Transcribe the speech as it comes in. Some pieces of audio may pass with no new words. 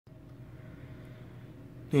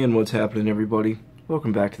And what's happening, everybody?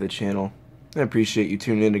 Welcome back to the channel. I appreciate you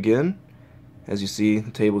tuning in again. As you see, the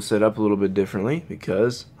table's set up a little bit differently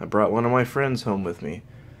because I brought one of my friends home with me.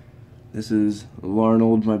 This is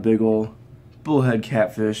Larnold, my big ol' bullhead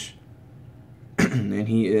catfish, and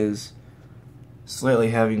he is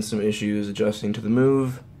slightly having some issues adjusting to the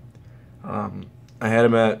move. I had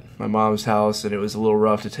him at my mom's house and it was a little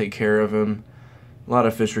rough to take care of him. A lot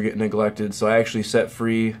of fish were getting neglected, so I actually set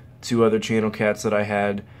free 2 other channel cats that I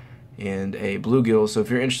had and a bluegill. So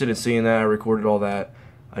if you're interested in seeing that, I recorded all that.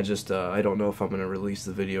 I don't know if I'm going to release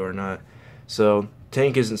the video or not. So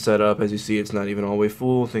tank isn't set up. As you see, it's not even all the way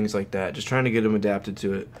full, things like that. Just trying to get him adapted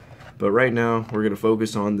to it. But right now, we're going to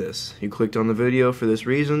focus on this. You clicked on the video for this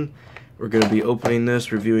reason. We're going to be opening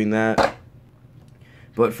this, reviewing that.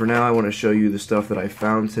 But for now, I want to show you the stuff that I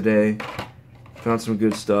found today. Found some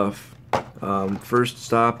good stuff. First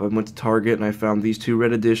stop, I went to Target and I found these 2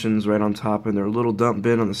 red editions right on top and their little dump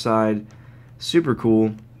bin on the side. Super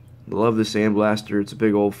cool. Love the Sandblaster. It's a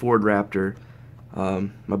big old Ford Raptor.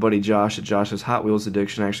 My buddy Josh at Josh's Hot Wheels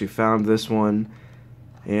Addiction actually found this one.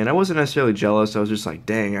 And I wasn't necessarily jealous. I was just like,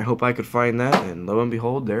 dang, I hope I could find that. And lo and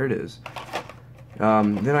behold, there it is.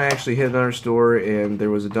 Then I actually hit another store and there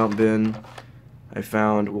was a dump bin. I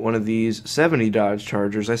found one of these 70 Dodge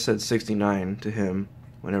Chargers. I said 69 to him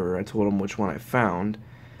whenever I told him which one I found.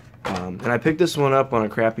 And I picked this one up on a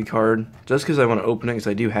crappy card just because I want to open it because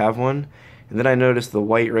I do have one. And then I noticed the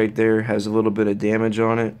white right there has a little bit of damage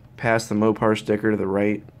on it past the Mopar sticker to the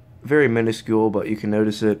right. Very minuscule, but you can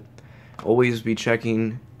notice it. Always be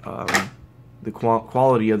checking the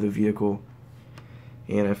quality of the vehicle.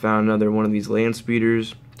 And I found another one of these land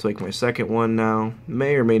speeders. It's like my second one now.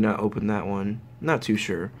 May or may not open that one. Not too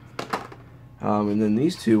sure. And then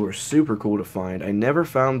these 2 were super cool to find. I never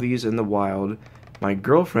found these in the wild. My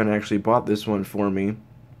girlfriend actually bought this one for me.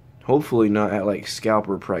 Hopefully not at like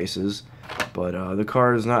scalper prices. But the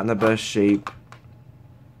car is not in the best shape.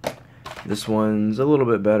 This one's a little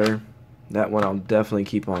bit better. That one I'll definitely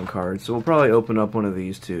keep on card. So we'll probably open up one of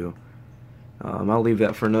these 2. I'll leave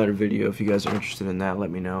that for another video. If you guys are interested in that,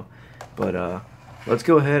 let me know. But let's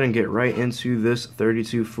go ahead and get right into this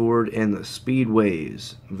 32 Ford and the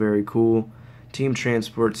Speedways. Very cool. Team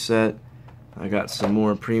Transport set. I got some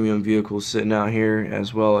more premium vehicles sitting out here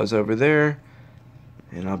as well as over there.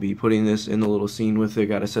 And I'll be putting this in the little scene with it.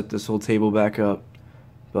 Got to set this whole table back up.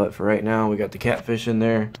 But for right now, we got the catfish in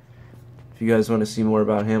there. If you guys want to see more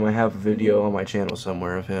about him, I have a video on my channel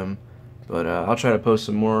somewhere of him. But I'll try to post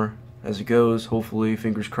some more as it goes. Hopefully,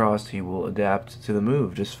 fingers crossed, he will adapt to the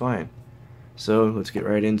move just fine. So let's get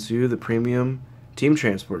right into the premium Team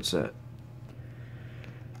Transport set.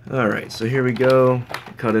 Alright, so here we go.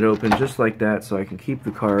 Cut it open just like that so I can keep the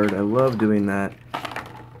card. I love doing that.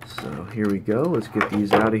 So here we go. Let's get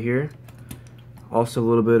these out of here. Also a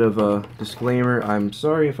little bit of a disclaimer. I'm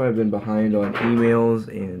sorry if I've been behind on emails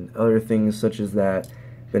and other things such as that.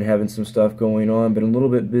 Been having some stuff going on. Been a little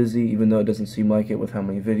bit busy even though it doesn't seem like it with how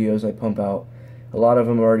many videos I pump out. A lot of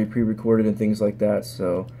them are already pre-recorded and things like that.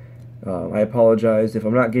 So I apologize. If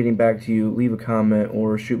I'm not getting back to you, leave a comment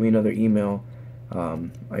or shoot me another email.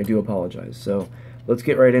 I do apologize. So let's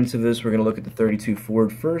get right into this. We're going to look at the 32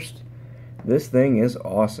 Ford first. This thing is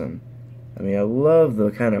awesome. I mean, I love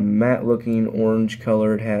the kind of matte looking orange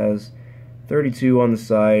color it has. 32 on the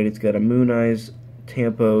side. It's got a Moon Eyes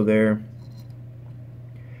tampo there.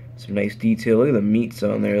 Some nice detail. Look at the meats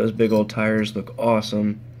on there. Those big old tires look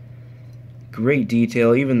awesome. Great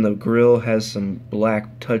detail. Even the grill has some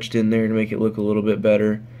black touched in there to make it look a little bit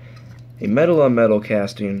better. A metal on metal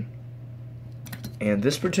casting. And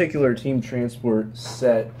this particular Team Transport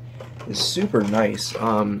set is super nice.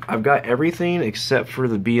 I've got everything except for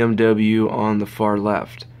the BMW on the far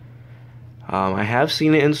left. I have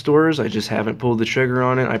seen it in stores. I just haven't pulled the trigger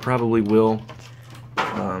on it. I probably will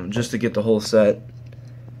just to get the whole set.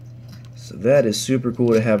 So that is super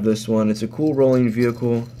cool to have this one. It's a cool rolling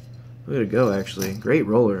vehicle. Way to go, actually. Great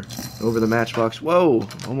roller. Over the Matchbox. Whoa!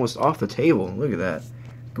 Almost off the table. Look at that.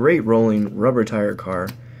 Great rolling rubber tire car.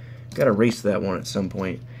 Gotta race that one at some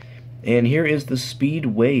point. And here is the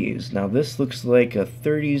Speedways. Now this looks like a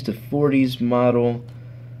 30s to 40s model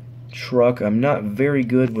truck. I'm not very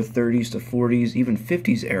good with 30s to 40s, even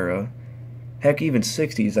 50s era. Heck, even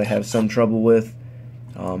 60s I have some trouble with.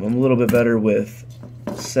 I'm a little bit better with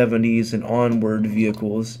 70s and onward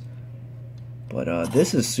vehicles. But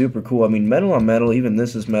this is super cool. I mean, metal on metal, even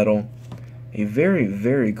this is metal. A very,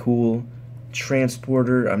 very cool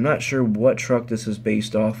transporter. I'm not sure what truck this is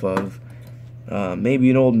based off of. Maybe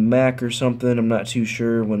an old Mack or something. I'm not too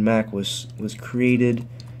sure when Mack was created.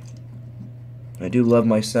 I do love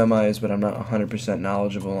my semis, but I'm not 100%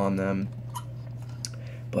 knowledgeable on them.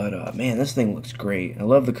 But man, this thing looks great. I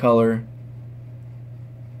love the color.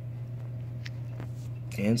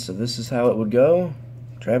 And so this is how it would go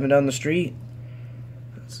driving down the street.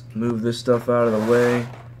 Let's move this stuff out of the way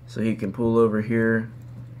so he can pull over here,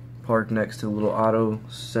 park next to a little auto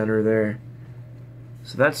center there.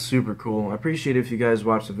 So that's super cool. I appreciate it if you guys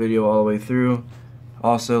watch the video all the way through.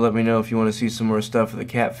 Also, let me know if you want to see some more stuff with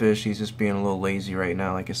the catfish. He's just being a little lazy right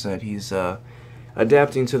now. Like I said, he's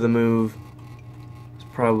adapting to the move. It's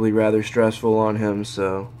probably rather stressful on him,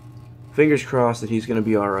 so fingers crossed that he's going to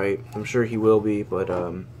be alright. I'm sure he will be, but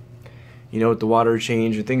you know, with the water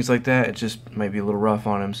change and things like that, it just might be a little rough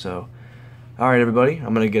on him. So alright everybody,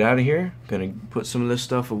 I'm going to get out of here. Going to put some of this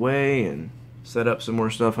stuff away and set up some more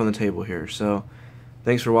stuff on the table here. So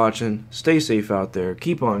thanks for watching. Stay safe out there.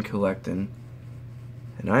 Keep on collecting.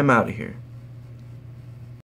 And I'm out of here.